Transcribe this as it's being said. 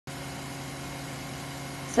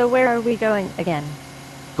So where are we going again?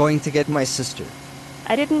 Going to get my sister.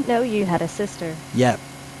 I didn't know you had a sister. Yep.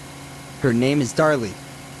 Her name is Darley.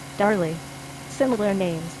 Darley. Similar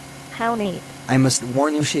names. How neat. I must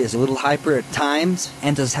warn you, she is a little hyper at times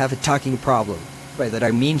and does have a talking problem. By that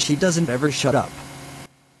I mean she doesn't ever shut up.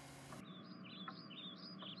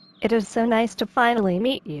 It is so nice to finally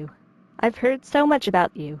meet you. I've heard so much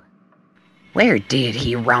about you. Where did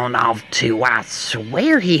he run off to? I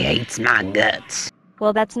swear he hates my guts.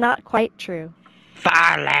 Well, that's not quite true.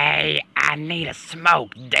 Farley, I need a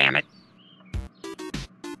smoke, damn it.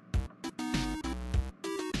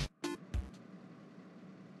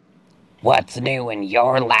 What's new in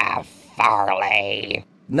your life, Farley?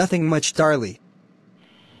 Nothing much, Darley.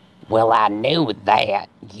 Well, I knew that.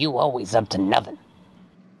 You always up to nothing.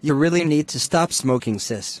 You really need to stop smoking,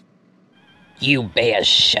 sis. You best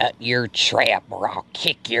shut your trap or I'll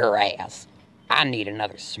kick your ass. I need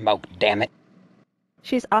another smoke, damn it.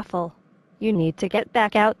 She's awful. You need to get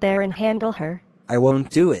back out there and handle her. I won't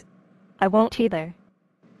do it. I won't either.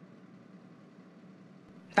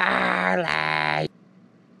 Farley!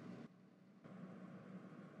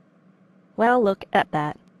 Well, look at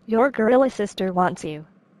that. Your gorilla sister wants you.